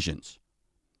decisions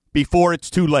before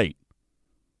it's too late.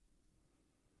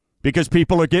 Because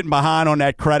people are getting behind on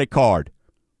that credit card.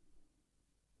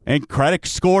 And credit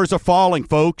scores are falling,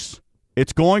 folks.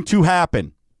 It's going to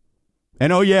happen.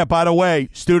 And oh yeah, by the way,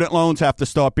 student loans have to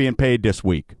start being paid this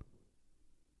week.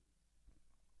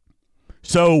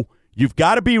 So you've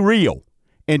got to be real.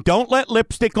 And don't let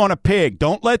lipstick on a pig.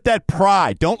 Don't let that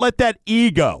pride. Don't let that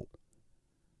ego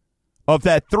of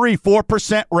that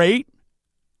 3-4% rate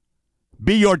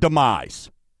be your demise.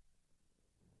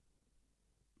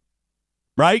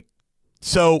 Right?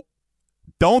 So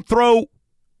don't throw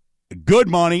good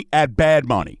money at bad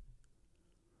money.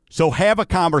 So have a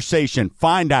conversation.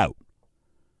 Find out.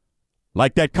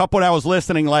 Like that couple that was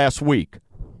listening last week.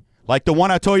 Like the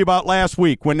one I told you about last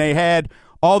week when they had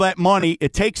all that money.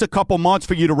 It takes a couple months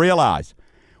for you to realize.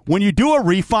 When you do a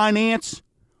refinance,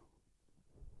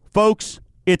 folks,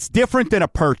 it's different than a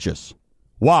purchase.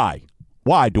 Why?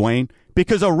 Why, Dwayne?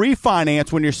 Because a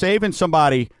refinance, when you're saving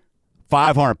somebody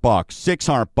 $500,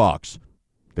 $600,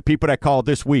 the people that called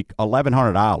this week,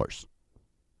 $1,100.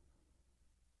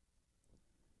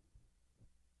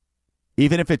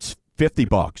 Even if it's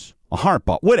 $50,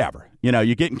 $100, whatever. You know,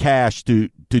 you're getting cash to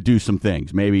do some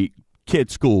things. Maybe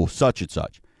kids' school, such and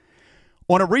such.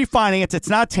 On a refinance, it's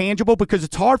not tangible because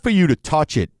it's hard for you to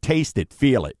touch it, taste it,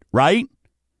 feel it, right?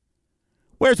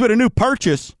 Whereas with a new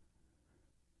purchase,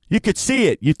 you could see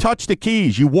it. You touch the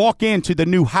keys. You walk into the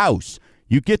new house.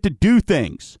 You get to do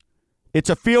things. It's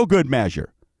a feel-good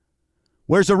measure.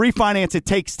 Whereas a refinance, it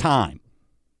takes time.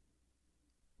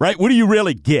 Right? What do you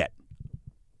really get?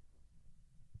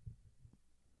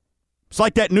 It's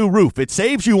like that new roof. It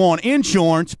saves you on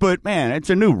insurance, but, man, it's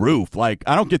a new roof. Like,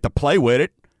 I don't get to play with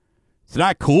it. It's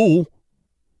not cool.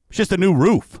 It's just a new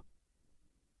roof.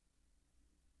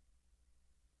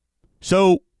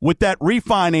 So with that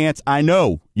refinance, I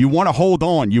know you want to hold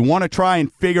on. You want to try and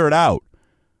figure it out.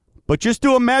 But just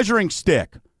do a measuring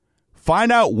stick. Find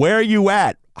out where you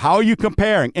at. How are you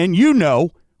comparing? And you know,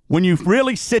 when you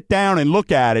really sit down and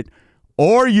look at it,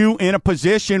 are you in a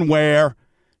position where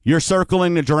you're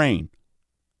circling the drain?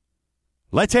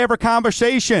 Let's have a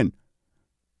conversation.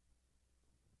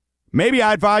 Maybe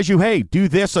I advise you, hey, do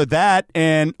this or that,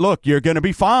 and look, you're going to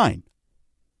be fine.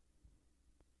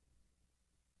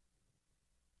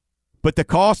 But the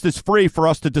cost is free for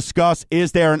us to discuss,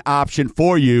 is there an option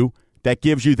for you that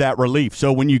gives you that relief?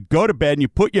 So when you go to bed and you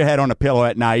put your head on a pillow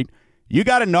at night, you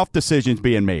got enough decisions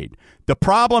being made. The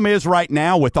problem is right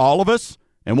now with all of us,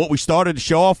 and what we started to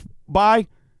show off by,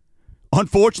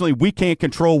 unfortunately, we can't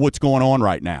control what's going on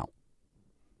right now.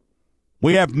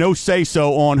 We have no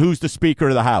say-so on who's the Speaker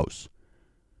of the House.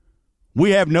 We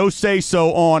have no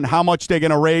say-so on how much they're going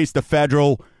to raise the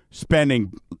federal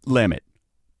spending limit.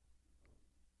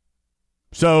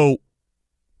 So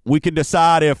we can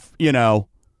decide if,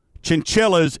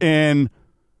 chinchillas in,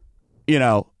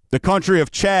 the country of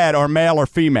Chad are male or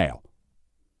female.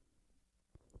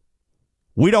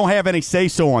 We don't have any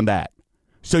say-so on that.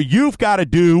 So you've got to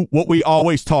do what we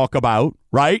always talk about,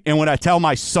 right? And when I tell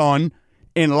my son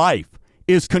in life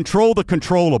is control the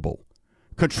controllable.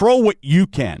 Control what you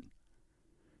can.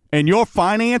 And your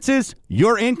finances,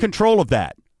 you're in control of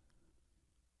that.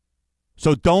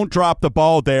 So don't drop the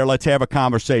ball there. Let's have a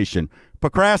conversation.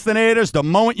 Procrastinators, the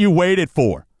moment you waited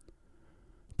for.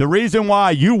 The reason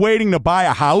why you waiting to buy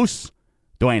a house,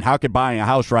 Dwayne, how can buying a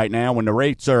house right now when the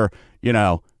rates are,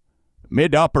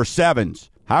 mid to upper sevens?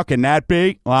 How can that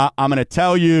be? Well, I'm going to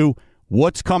tell you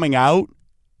what's coming out,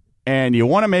 and you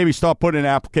want to maybe start putting an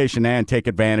application in and take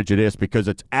advantage of this because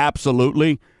it's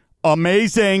absolutely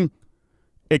amazing,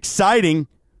 exciting.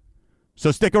 So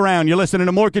stick around. You're listening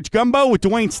to Mortgage Gumbo with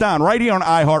Dwayne Stein right here on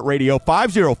iHeartRadio,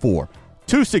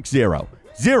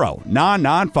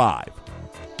 504-260-0995.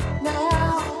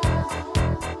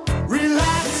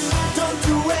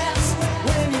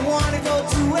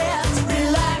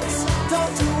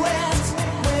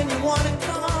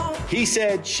 He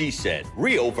said, she said.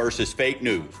 Real versus fake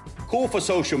news. Cool for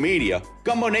social media.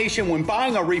 Gumbo Nation, when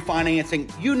buying or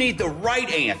refinancing, you need the right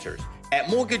answers. At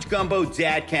Mortgage Gumbo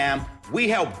Dadcam, we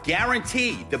help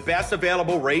guarantee the best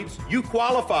available rates you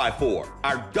qualify for.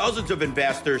 Our dozens of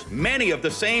investors, many of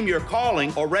the same you're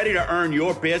calling, are ready to earn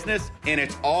your business, and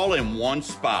it's all in one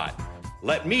spot.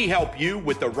 Let me help you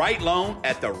with the right loan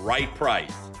at the right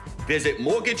price. Visit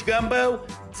Mortgage Gumbo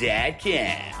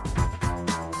Dadcam.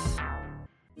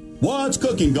 What's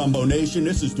cooking, Gumbo Nation?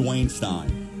 This is Dwayne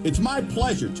Stein. It's my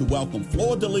pleasure to welcome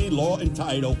Fleur-de-Lis Law and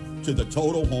Title to the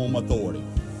Total Home Authority.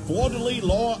 Fleur-de-Lis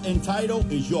Law and Title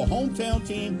is your hometown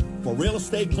team for real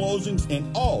estate closings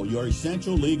and all your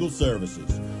essential legal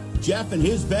services. Jeff and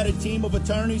his vetted team of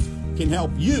attorneys can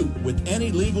help you with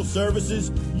any legal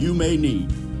services you may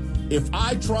need. If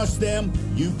I trust them,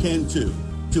 you can too.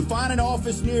 To find an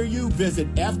office near you,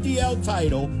 visit FDL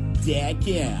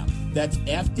Title.com. That's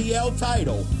FDL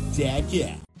Title.com.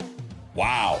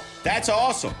 Wow, that's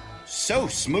awesome. So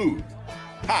smooth.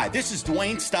 Hi, this is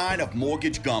Dwayne Stein of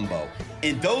Mortgage Gumbo,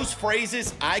 and those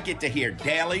phrases I get to hear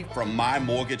daily from my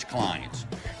mortgage clients.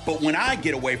 But when I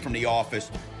get away from the office,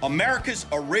 America's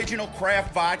original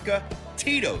craft vodka,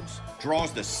 Tito's,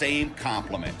 draws the same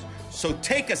compliments. So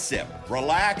take a sip,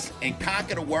 relax, and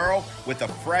conquer the world with a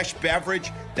fresh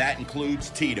beverage that includes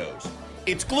Tito's.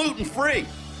 It's gluten-free.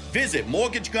 Visit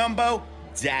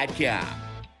mortgagegumbo.com.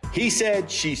 He said,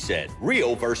 she said,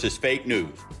 real versus fake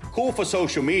news. Cool for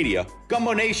social media.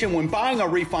 Gumbo Nation, when buying or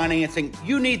refinancing,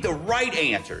 you need the right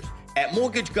answers. At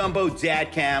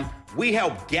mortgagegumbo.com, we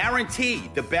help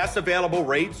guarantee the best available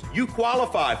rates you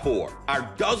qualify for. Our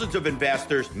dozens of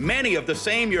investors, many of the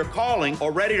same you're calling,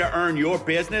 are ready to earn your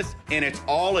business, and it's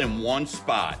all in one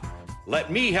spot.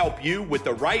 Let me help you with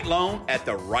the right loan at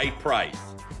the right price.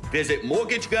 Visit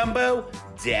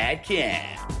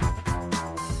mortgagegumbo.com.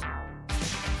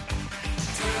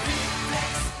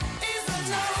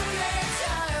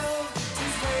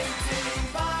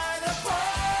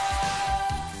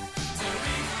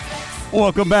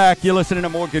 Welcome back. You're listening to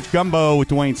Mortgage Gumbo with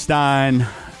Dwayne Stein. If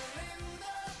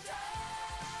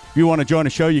you want to join the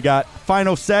show, you got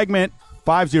final segment,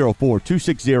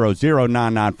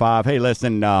 504-260-0995. Hey,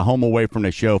 listen, home away from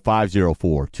the show,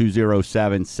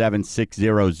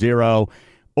 504-207-7600.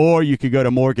 Or you could go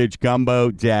to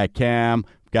mortgagegumbo.com.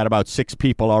 Got about 6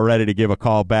 people already to give a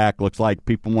call back. Looks like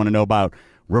people want to know about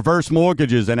reverse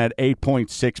mortgages and at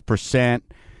 8.6%.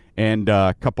 And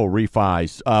a couple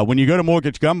refis. When you go to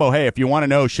Mortgage Gumbo, hey, if you want to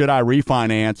know, should I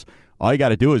refinance, all you got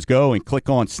to do is go and click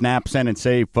on Snap, Send, and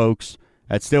Save, folks.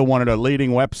 That's still one of the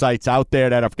leading websites out there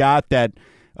that have got that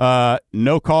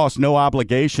no cost, no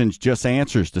obligations, just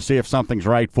answers to see if something's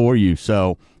right for you.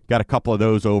 So got a couple of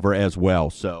those over as well.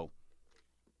 So,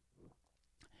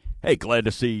 hey, glad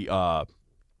to see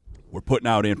we're putting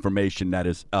out information that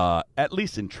is at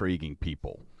least intriguing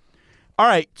people. All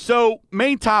right, so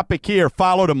main topic here,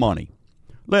 follow the money.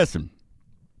 Listen,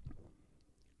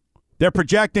 they're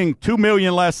projecting 2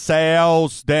 million less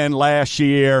sales than last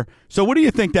year. So what do you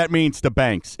think that means to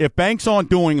banks? If banks aren't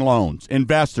doing loans,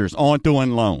 investors aren't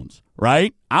doing loans,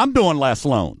 right? I'm doing less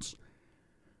loans.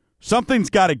 Something's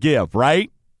got to give,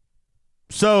 right?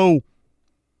 So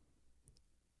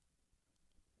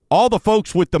all the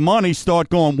folks with the money start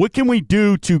going, what can we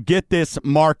do to get this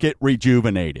market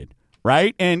rejuvenated?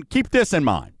 Right? And keep this in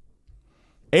mind.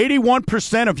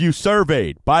 81% of you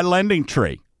surveyed by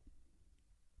LendingTree,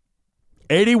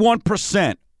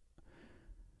 81%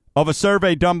 of a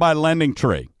survey done by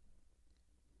LendingTree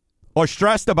are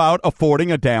stressed about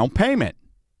affording a down payment.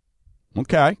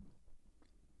 Okay.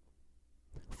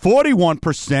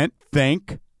 41%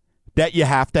 think that you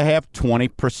have to have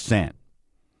 20%.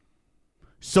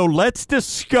 So let's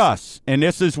discuss, and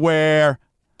this is where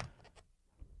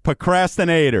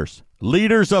procrastinators,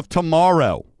 leaders of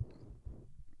tomorrow,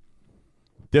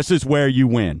 this is where you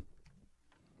win.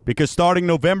 Because starting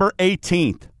November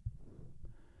 18th,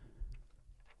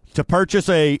 to purchase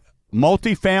a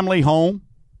multifamily home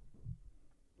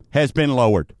has been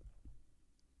lowered.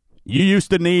 You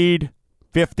used to need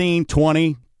 15,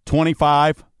 20,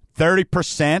 25,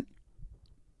 30%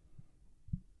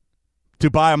 to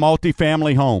buy a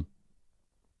multifamily home.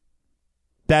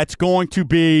 That's going to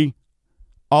be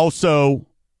also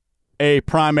a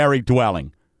primary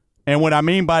dwelling. And what I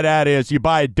mean by that is you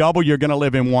buy a double, you're going to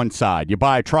live in one side. You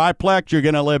buy a triplex, you're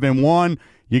going to live in one,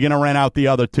 you're going to rent out the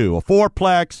other two. A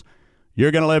fourplex,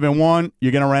 you're going to live in one,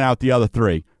 you're going to rent out the other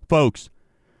three. Folks,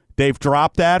 they've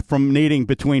dropped that from needing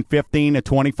between 15 to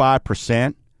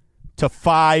 25% to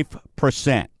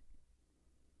 5%.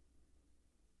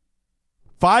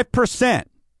 5%.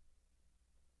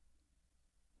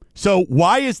 So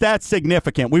why is that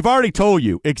significant? We've already told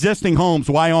you, existing homes,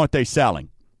 why aren't they selling?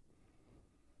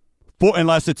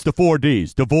 Unless it's the 4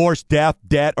 Ds, divorce, death,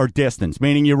 debt, or distance,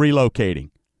 meaning you're relocating.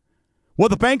 Well,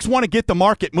 the banks want to get the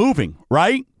market moving,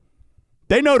 right?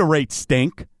 They know the rates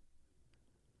stink.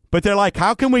 But they're like,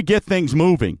 how can we get things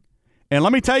moving? And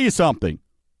let me tell you something.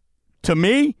 To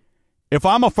me, if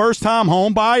I'm a first-time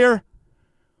home buyer,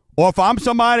 or if I'm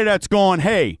somebody that's going,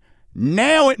 hey,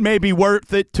 now it may be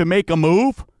worth it to make a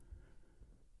move,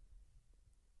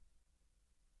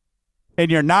 and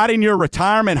you're not in your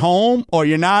retirement home or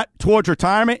you're not towards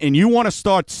retirement and you want to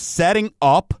start setting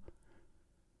up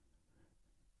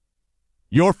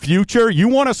your future, you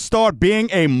want to start being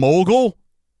a mogul,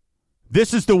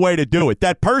 this is the way to do it.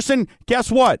 That person, guess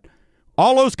what?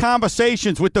 All those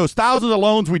conversations with those thousands of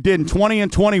loans we did in 20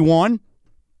 and 21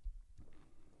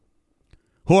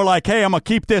 who are like, hey, I'm going to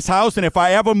keep this house, and if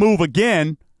I ever move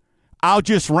again, I'll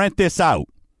just rent this out.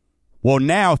 Well,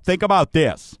 now think about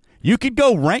this. You could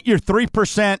go rent your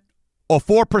 3% or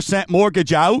 4%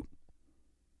 mortgage out.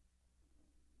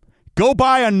 Go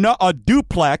buy a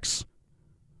duplex,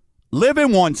 live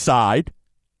in one side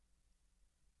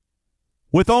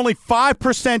with only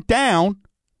 5% down,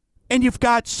 and you've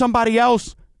got somebody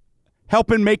else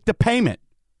helping make the payment.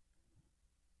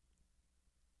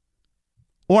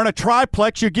 Or in a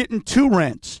triplex, you're getting 2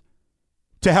 rents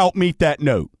to help meet that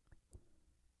note.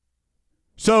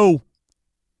 So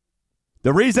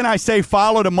the reason I say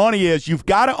follow the money is you've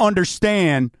got to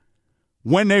understand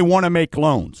when they want to make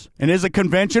loans. And it's a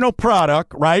conventional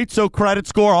product, right? So credit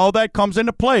score, all that comes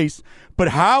into place. But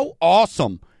how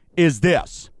awesome is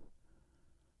this?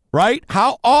 Right?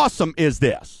 How awesome is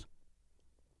this?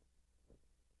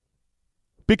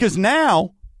 Because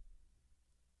now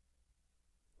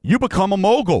you become a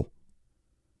mogul.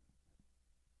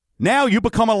 Now you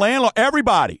become a landlord.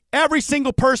 Everybody, every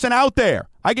single person out there.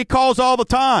 I get calls all the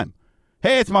time.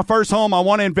 Hey, it's my first home. I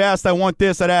want to invest. I want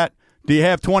this or that. Do you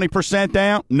have 20%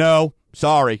 down? No,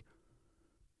 sorry.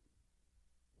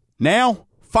 Now,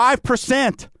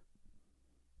 5%.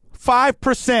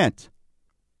 5%.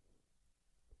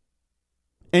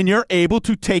 And you're able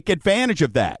to take advantage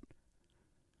of that.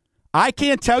 I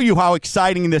can't tell you how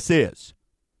exciting this is.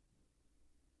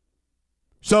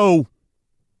 So,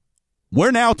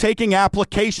 we're now taking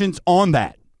applications on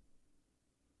that.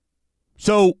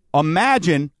 So,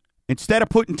 imagine instead of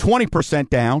putting 20%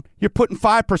 down, you're putting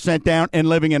 5% down and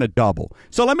living in a double.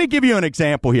 So let me give you an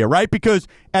example here, right? Because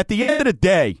at the end of the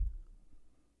day,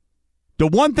 the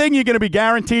one thing you're going to be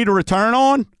guaranteed a return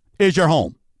on is your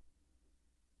home.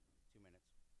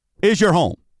 Is your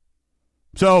home.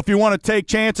 So if you want to take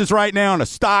chances right now in the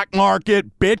stock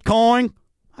market, Bitcoin,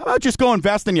 how about just go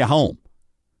invest in your home?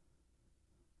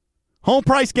 Home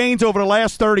price gains over the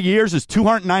last 30 years is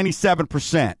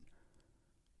 297%.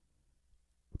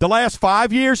 The last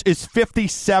 5 years is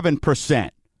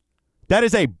 57%. That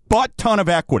is a butt ton of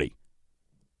equity.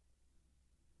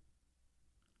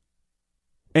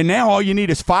 And now all you need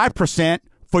is 5%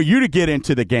 for you to get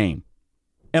into the game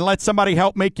and let somebody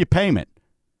help make your payment.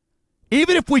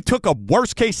 Even if we took a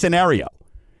worst-case scenario,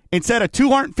 instead of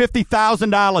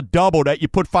 $250,000 double that you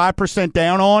put 5%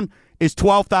 down on is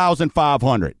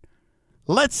 $12,500.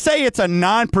 Let's say it's a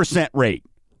 9% rate.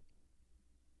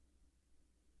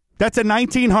 That's a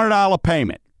 $1,900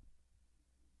 payment,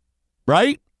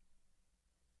 right?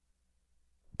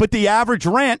 But the average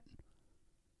rent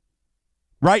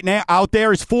right now out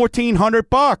there is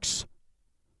 $1,400.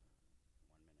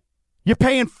 You're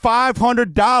paying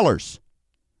 $500.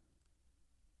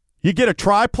 You get a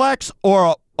triplex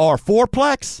or a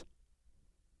fourplex,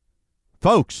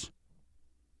 folks.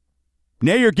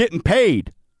 Now you're getting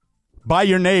paid by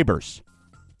your neighbors.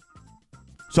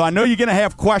 So I know you're going to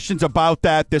have questions about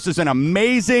that. This is an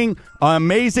amazing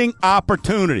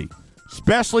opportunity,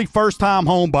 especially first-time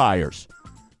home buyers.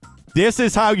 This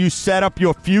is how you set up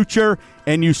your future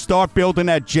and you start building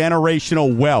that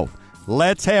generational wealth.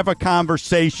 Let's have a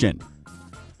conversation.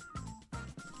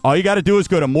 All you got to do is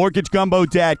go to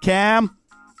mortgagegumbo.com,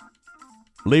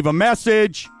 leave a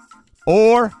message,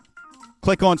 or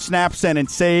click on Snap, Send,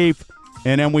 and Save.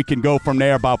 And then we can go from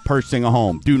there about purchasing a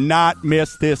home. Do not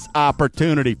miss this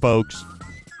opportunity, folks.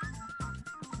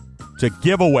 It's a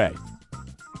giveaway.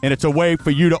 And it's a way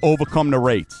for you to overcome the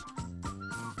rates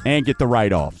and get the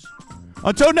write-offs.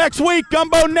 Until next week,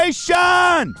 Gumbo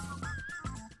Nation!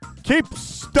 Keep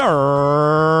stirring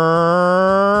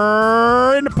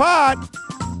the pot.